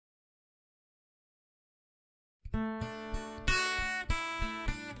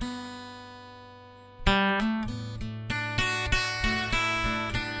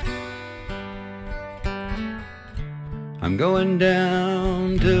I'm going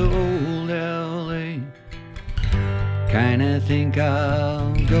down to old LA. Kinda think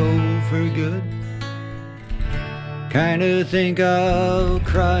I'll go for good. Kinda think I'll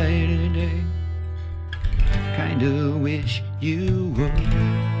cry today. Kinda wish you would.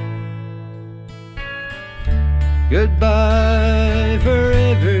 Goodbye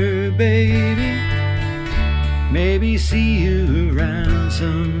forever, baby. Maybe see you around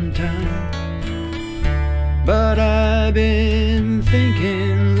sometime. But I've been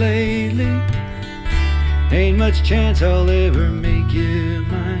thinking lately, ain't much chance I'll ever make you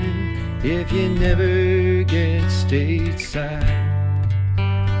mine if you never get stateside.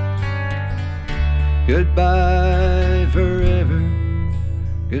 Goodbye forever,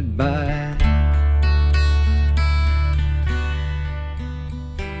 goodbye.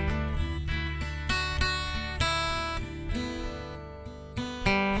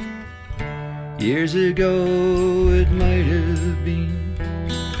 Years ago it might have been,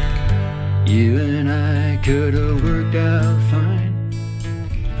 you and I could have worked out fine.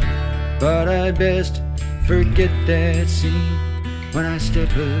 But I best forget that scene when I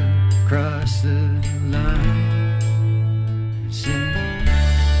step across the line. Say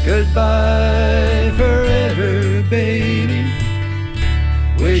goodbye forever, baby.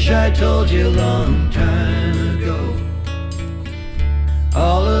 Wish I told you a long time ago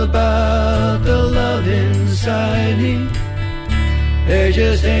all about the love inside me. There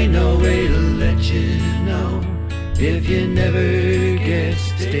just ain't no way to let you know if you never get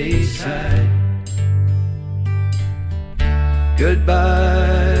stateside.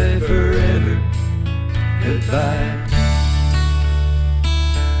 Goodbye forever, goodbye.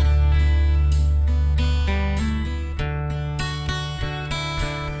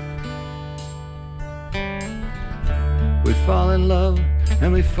 We fall in love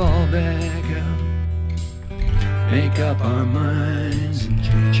and we fall back out, make up our minds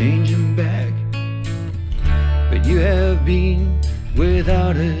and change them back. But you have been,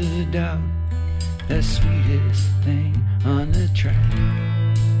 without a doubt, the sweetest thing on the track.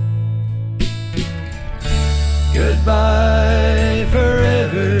 Goodbye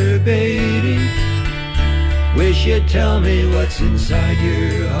forever, baby. Wish you'd tell me what's inside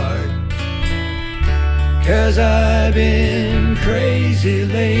your heart. 'Cause I've been crazy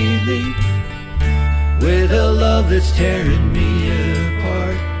lately with a love that's tearing me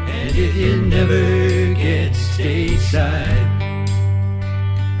apart. And if you never get stateside,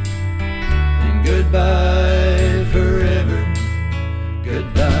 then goodbye forever,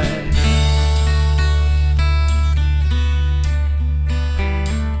 goodbye.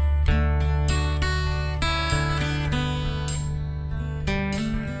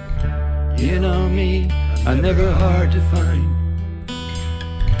 You know me, I'm never hard to find,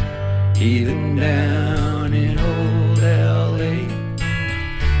 even down in old LA.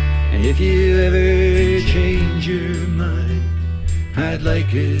 And if you ever change your mind, I'd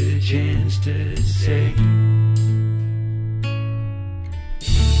like a chance to say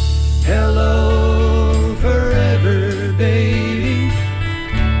hello forever, baby.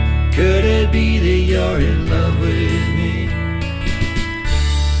 Could it be that you're in love with me?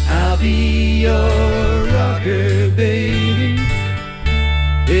 I'll be your rocker, baby.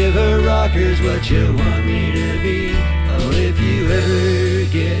 If a rocker's what you want me to be. Oh, if you ever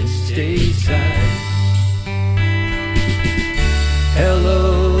get stateside. Hello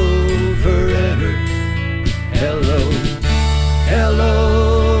forever, hello, hello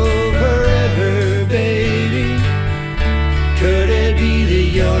forever, baby. Could it be that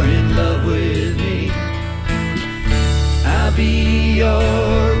you're in love with me? I'll be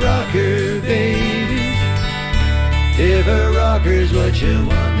your rocker, baby. If a rocker's what you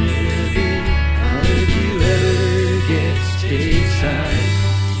want me to be. Oh, if you ever get stateside.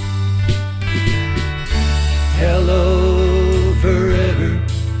 Hello forever,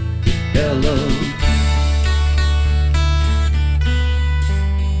 hello.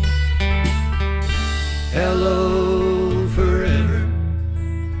 Hello forever,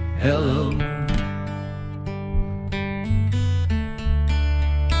 hello.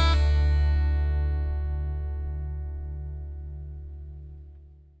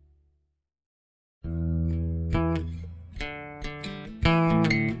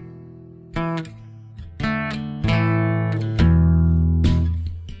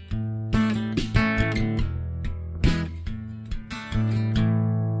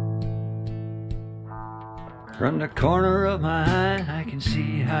 From the corner of my eye, I can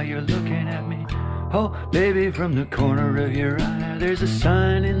see how you're looking at me. Oh, baby, from the corner of your eye, there's a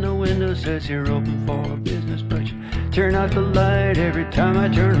sign in the window says you're open for business, but you turn out the light every time I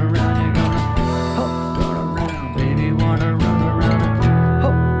turn around. You're gonna, oh, going around, baby. wanna run around a,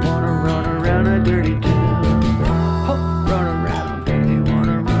 oh, wanna run around a dirty town. Oh, run around, baby,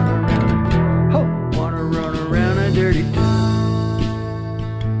 wanna run around a, oh, wanna run around a dirty town.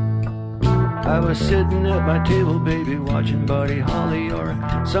 I was sitting at my table, baby, watching Buddy Holly or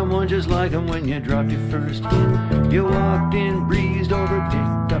someone just like him when you dropped your first hit. You walked in, breezed over,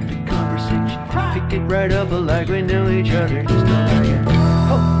 picked up the conversation, picked it right up like we knew each other just like it.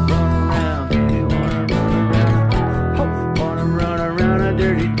 Oh, run around, baby, wanna run around. Oh, wanna run around a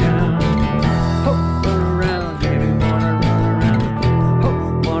dirty town. Oh, run around, baby, wanna run around.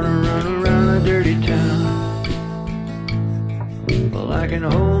 Oh, wanna run around a dirty town. Well, I can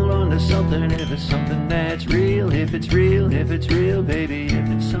hold on to something if it's something that's real. If it's real, if it's real, baby, if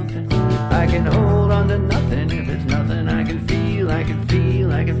it's something. I can hold on to nothing if it's nothing. I can feel, I can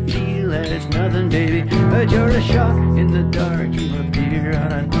feel, I can feel that it's nothing, baby. But you're a shot in the dark, you appear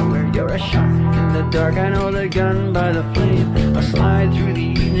out of nowhere. You're a shot in the dark, I know the gun by the flame. I slide through the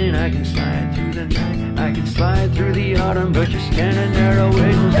evening, I can slide through the night, I can slide through the autumn, but you're standing there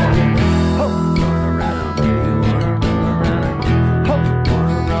waiting for me. Oh, run around, baby, wanna run around. Oh,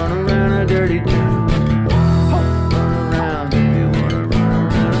 wanna run around a dirty town. Dirty town with me. Oh, run around, baby, wanna run around.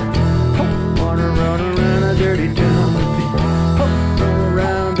 Oh, wanna run around a dirty town with me. Oh, run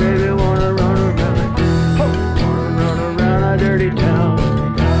around, baby, wanna run around. Oh, wanna run around a dirty town.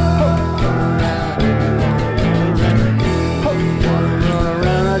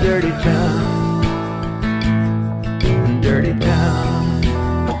 Dirty town.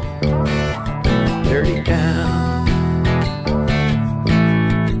 Dirty town.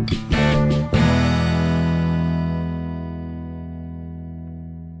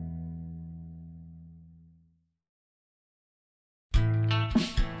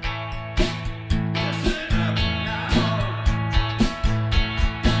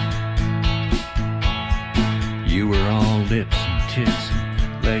 You were all lips and tits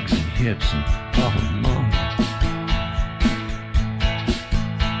and legs and hips and oh, mama.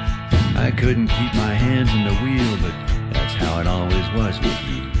 I couldn't keep my hands in the wheel, but that's how it always was with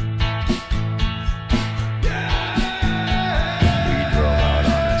you. We drove out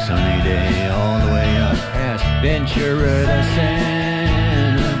on a sunny day all the way up past Ventura to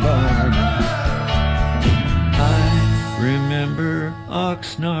Santa Barbara. I remember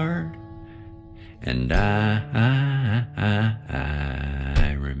Oxnard. And I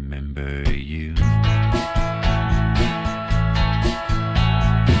remember you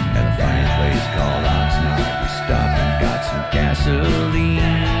at a funny place called Oxnard. We stopped and got some gasoline.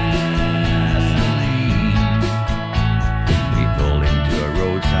 We pulled into a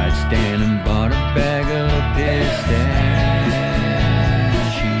roadside stand and bought a bag of pistachios.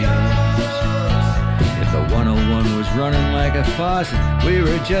 If the 101 was running like a faucet, we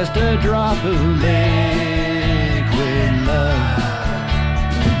were just a drop of liquid love.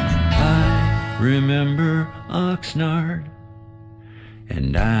 I remember Oxnard,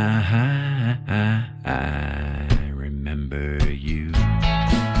 and I remember you.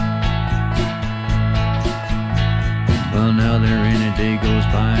 Well, now there ain't a day goes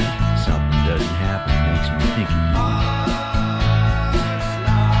by, something doesn't happen, makes me think of you.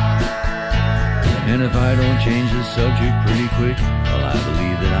 And if I don't change the subject pretty quick, well, I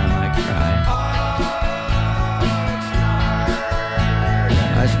believe that I might cry.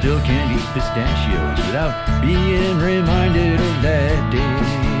 I still can't eat pistachios without being reminded of that day.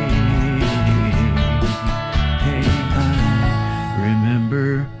 Hey, I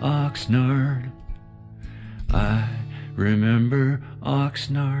remember Oxnard. I remember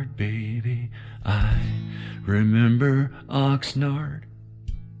Oxnard, baby. I remember Oxnard.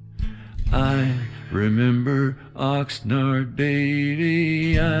 I remember Oxnard,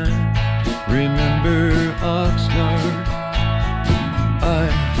 baby. I remember Oxnard. I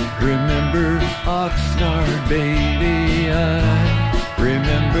remember Oxnard, baby. I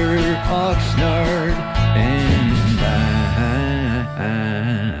remember Oxnard, and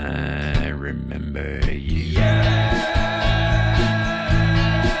I remember you. I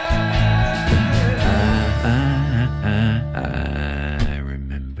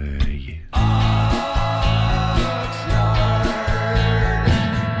remember you.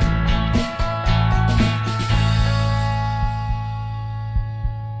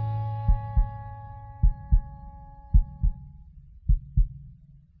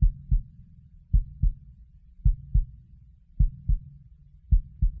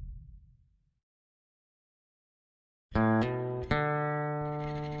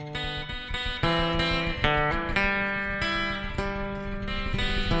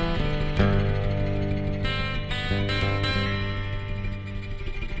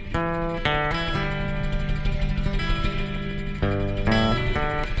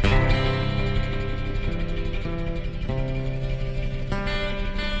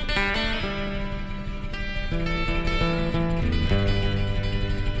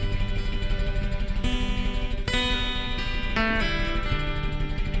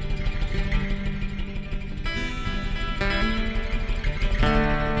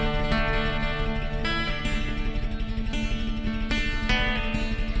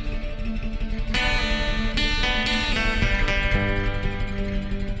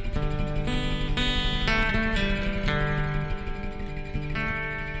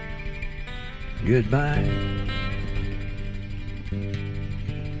 Goodbye,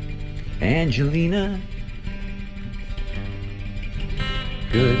 Angelena.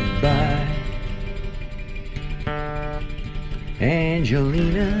 Goodbye,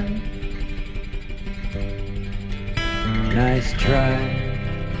 Angelena. Nice try,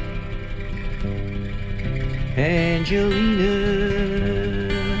 Angelena.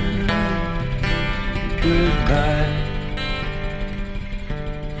 Goodbye,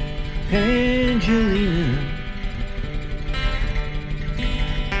 Angelena.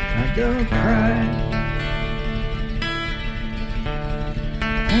 Now don't cry,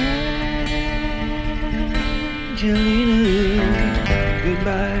 Angelena.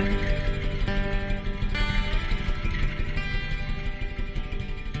 Goodbye.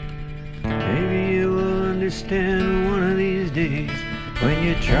 Maybe you will understand one of these days when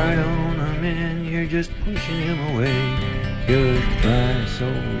you try to own a man, you're just pushing him away. Goodbye, so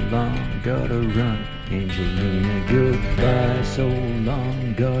long, gotta run, Angelena. Goodbye, so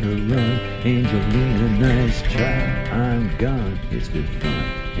long, gotta run, Angelena. Nice try, I'm gone, it's been fun,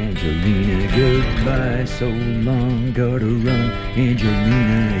 Angelena. Goodbye, so long, gotta run,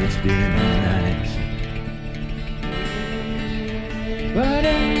 Angelena. It's been nice, but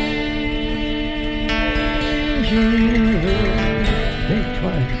Angelena, think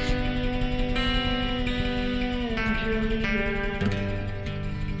twice.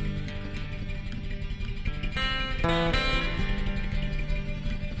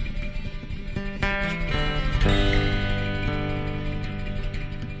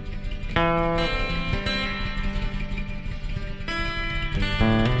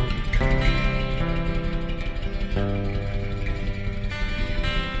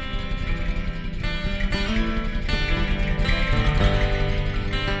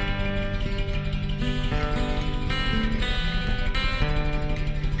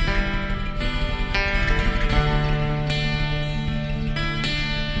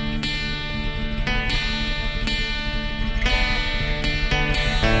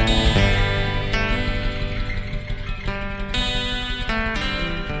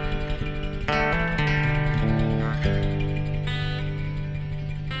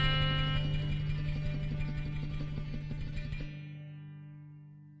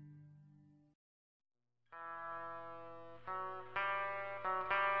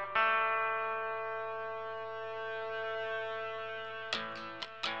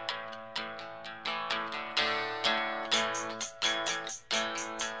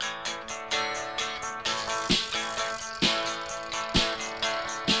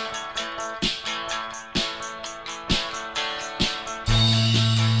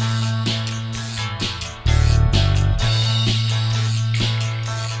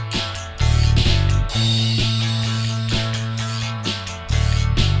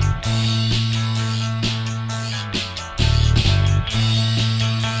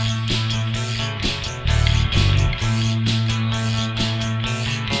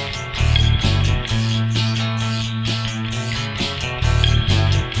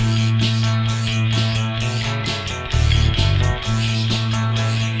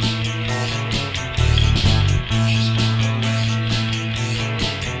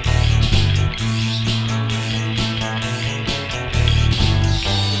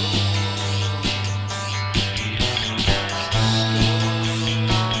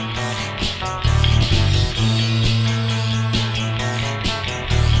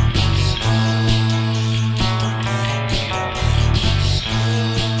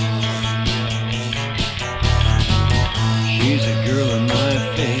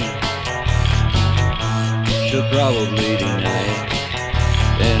 she'll probably deny it.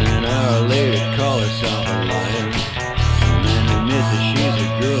 Then an hour later call herself a liar, and then admit that she's a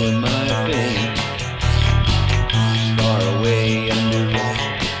girl in my fame. She's far away under us.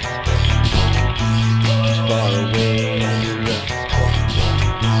 She's far away under us.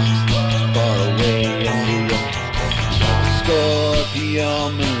 She's far away under us. Scorpio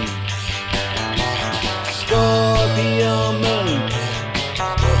Moon. Scorpio Moon.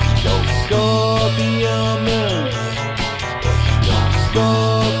 Scorpio Moon.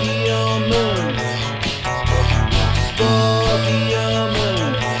 Scorpio Moon. Scorpio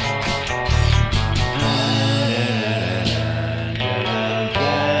Moon.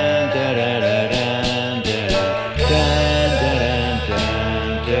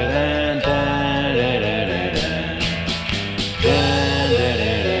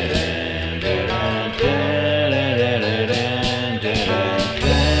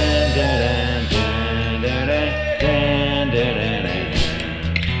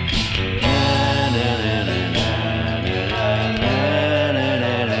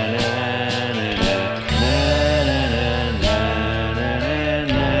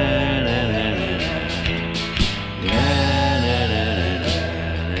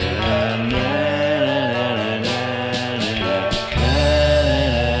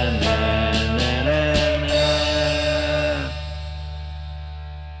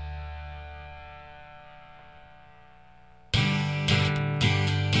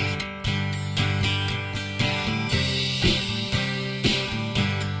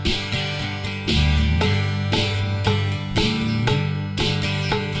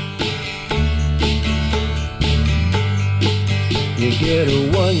 get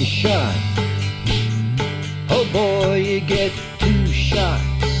a one shot. Oh boy, you get two shots.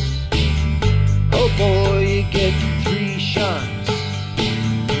 Oh boy, you get three shots.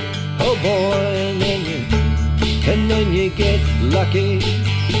 Oh boy, and then you get lucky.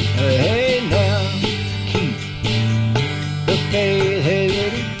 Hey now, keep the faith, hey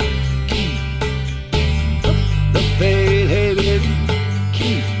baby. Keep the faith, hey baby.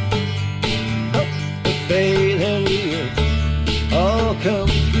 Keep the faith, and we'll all come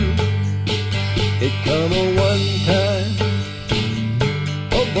through. It come a one time.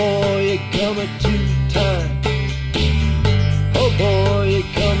 Oh boy, it come a two time. Oh boy, it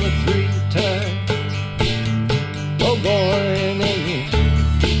come a three time. Oh boy,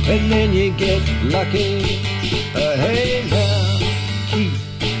 and then you get lucky. Hey now, keep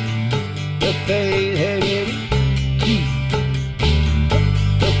the faith, hey baby. Keep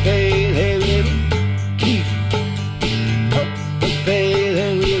the faith, hey baby. Keep the faith,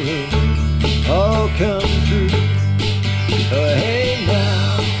 and we will all come through. Hey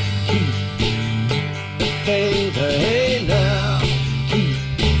now, keep the faith, hey now. Keep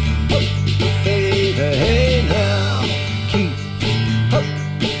the faith, hey now. Keep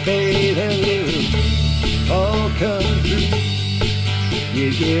the faith, and we will all come through. You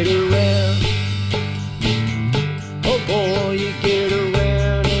get around. Oh boy, you get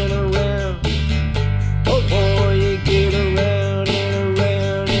around and around. Oh boy, you get around and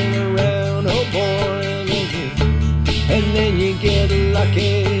around and around. Oh boy, and then you get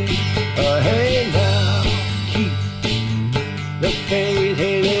lucky. Hey now, keep the faith,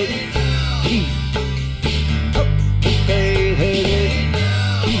 hey baby. Keep the faith, hey baby.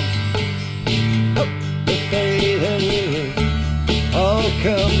 Keep the faith, and we will all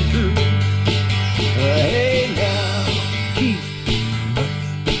come through. Hey now, keep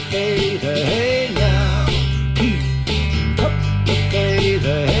the faith, hey now. Keep the faith,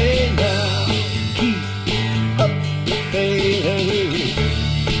 hey now. Keep the faith, and we will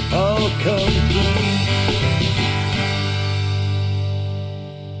all come through.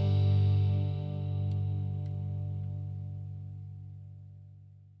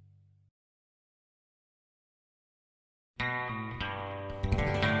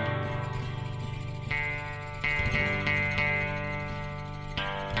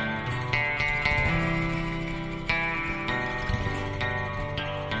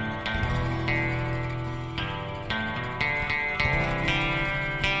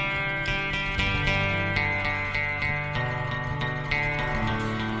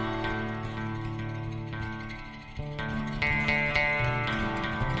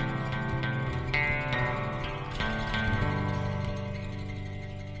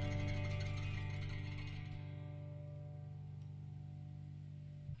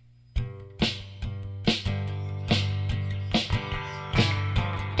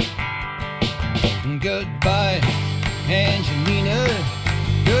 Goodbye, Angelena.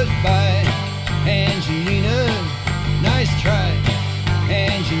 Goodbye, Angelena. Nice try,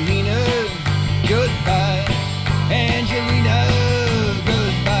 Angelena. Goodbye, Angelena.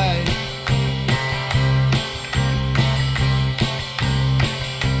 Goodbye.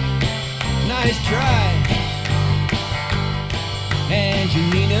 Nice try,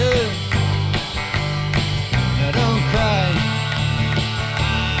 Angelena. Now don't cry.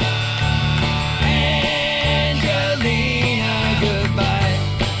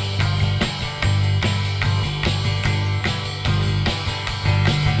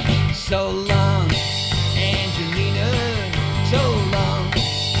 So long, Angelena, so long,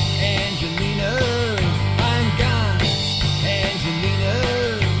 Angelena, I'm gone, Angelena,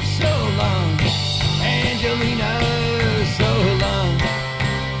 so long, Angelena, so long.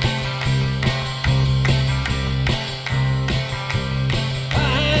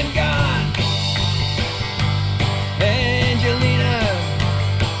 I'm gone, Angelena,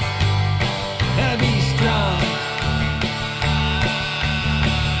 be strong.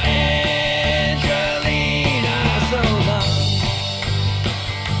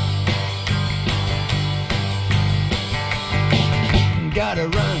 Gotta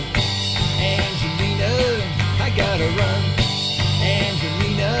run, Angelena, I gotta run,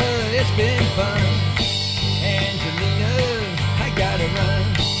 Angelena, it's been fun, Angelena, I gotta run,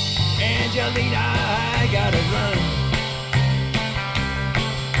 Angelena, I gotta run.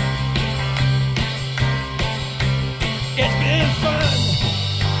 It's been fun,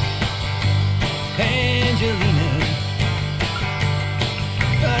 Angelena,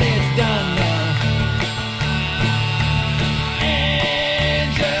 but it's done now.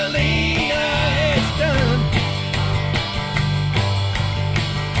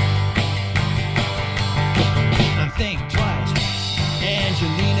 Think twice,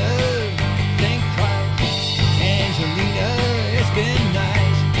 Angelena, think twice. Angelena, it's been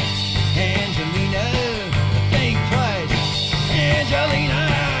nice. Angelena, think twice. Angelena,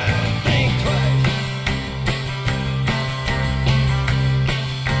 think twice.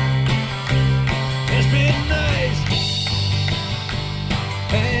 It's been nice.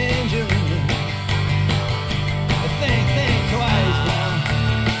 Angelena, think twice now.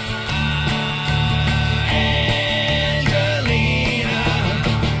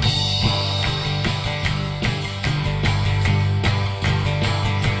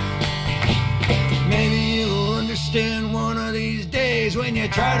 One of these days when you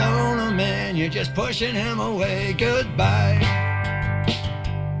try to own a man, you're just pushing him away. Goodbye,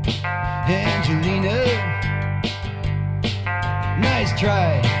 Angelena, nice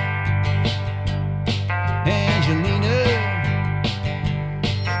try. Angelena,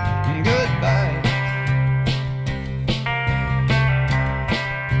 goodbye.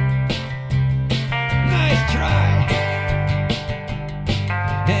 Nice try,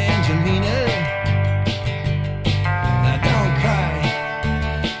 Angelena.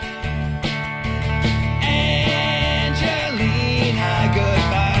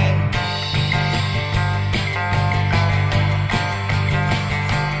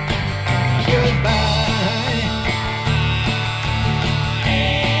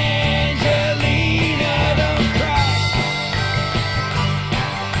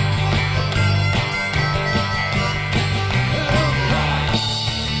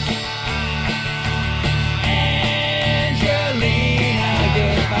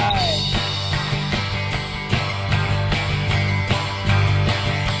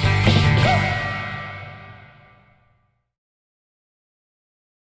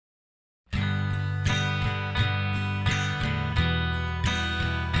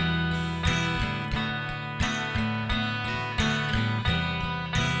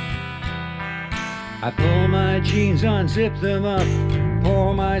 I pull my jeans, unzip them up,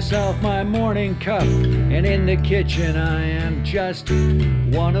 pour myself my morning cup, and in the kitchen I am just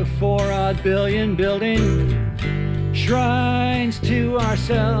one of 4 odd billion building shrines to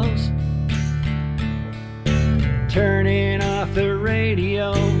ourselves. Turning off the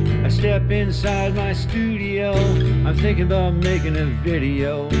radio, I step inside my studio. I'm thinking about making a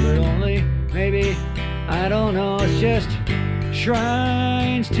video, but only maybe, I don't know, it's just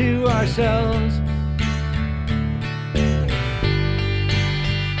shrines to ourselves.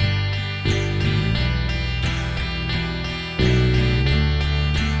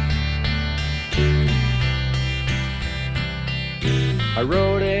 I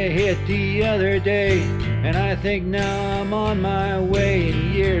wrote a hit the other day, and I think now I'm on my way.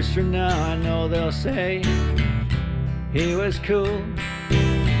 And years from now I know they'll say he was cool.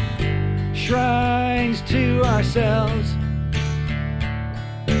 Shrines to ourselves.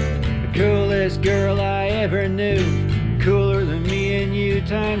 The coolest girl I ever knew, cooler than me and you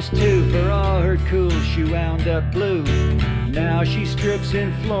 ×2. For all her cool she wound up blue. Now she strips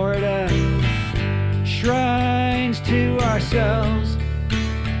in Florida. Shrines to ourselves.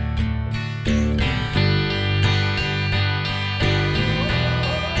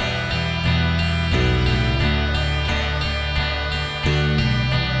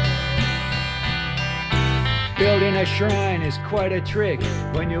 Building a shrine is quite a trick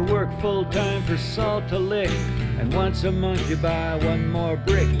when you work full-time for salt to lick. And once a month you buy one more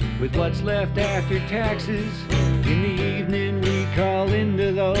brick with what's left after taxes. In the evening we call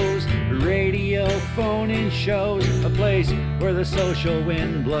into those radio phone-in shows, a place where the social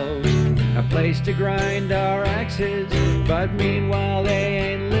wind blows, a place to grind our axes. But meanwhile they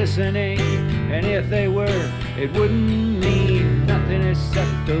ain't listening, and if they were, it wouldn't mean nothing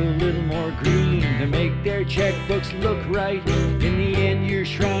except a little more green to make their checkbooks look right. In the end your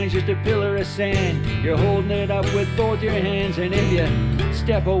shrine's just a pillar of sand. You're holding it up with both your hands, and if you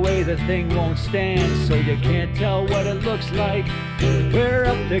step away the thing won't stand, so you can't tell what it looks like. We're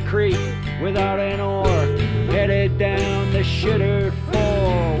up the creek without an oar, headed down the shitter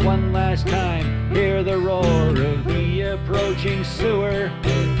for one last time. Hear the roar of the approaching sewer,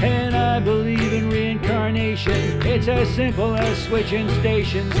 and I believe in reincarnation. It's as simple as switching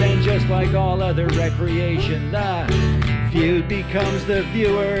stations, and just like all other recreation, the viewed becomes the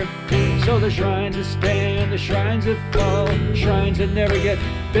viewer. So the shrines that stand, the shrines that fall, shrines that never get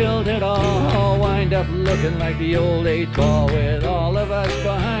built at all wind up looking like the old 8 ball with all of us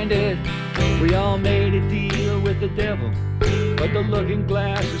behind it. We all made a deal with the devil, but the looking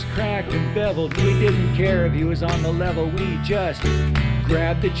glass was cracked and beveled. We didn't care if he was on the level, we just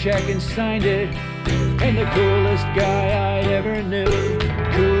grabbed the check and signed it. And the coolest guy I ever knew,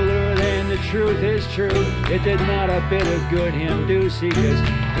 cooler than the truth is true, it did not a bit of good him do, see, 'cause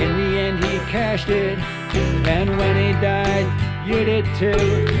in the end he cashed it, and when he died, you did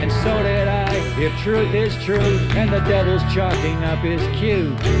too, and so did I. If truth is true, and the devil's chalking up his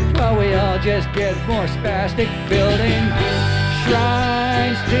cue, well, we all just get more spastic, building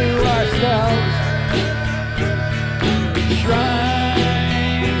shrines to ourselves.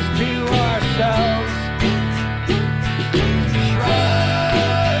 Shrines to ourselves.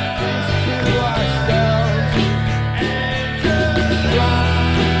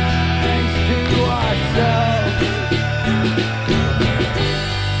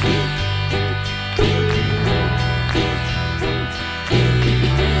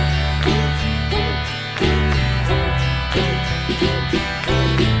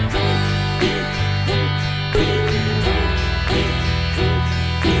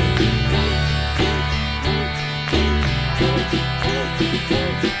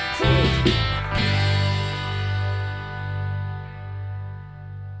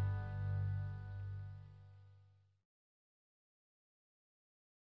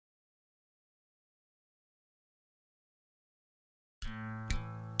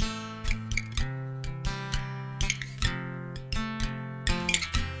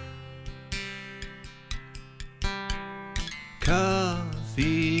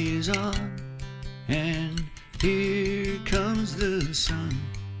 Coffee's on, and here comes the sun.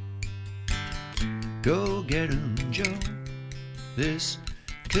 Go get 'em, Joe, this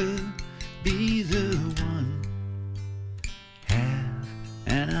could be the one. Have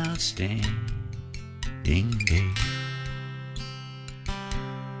an outstanding day.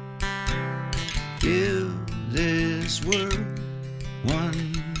 Give this world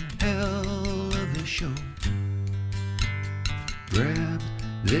one hell of a show. Grab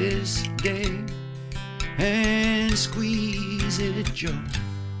this day and squeeze it, Joe.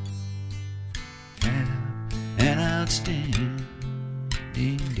 Have an outstanding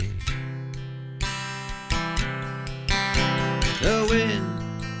day. The wind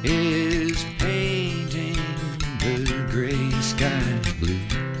is painting the gray sky blue.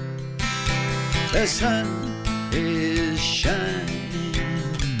 The sun is shining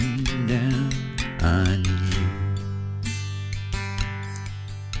down on you.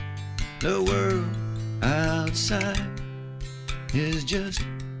 The world outside is just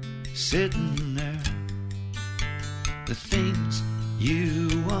sitting there. The things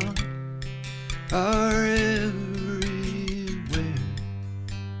you want are everywhere.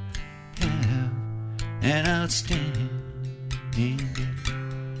 Have an outstanding day.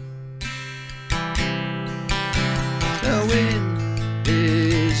 The wind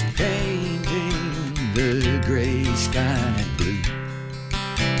is painting the gray sky blue.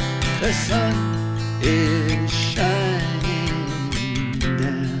 The sun is shining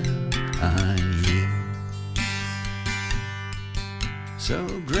down on you. So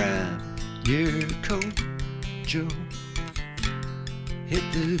grab your coat, Joe, hit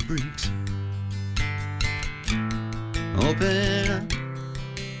the brakes. Open up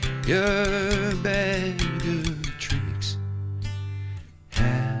your bag of tricks.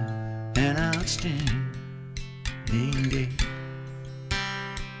 Have an outstanding day.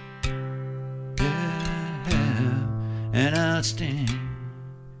 An outstanding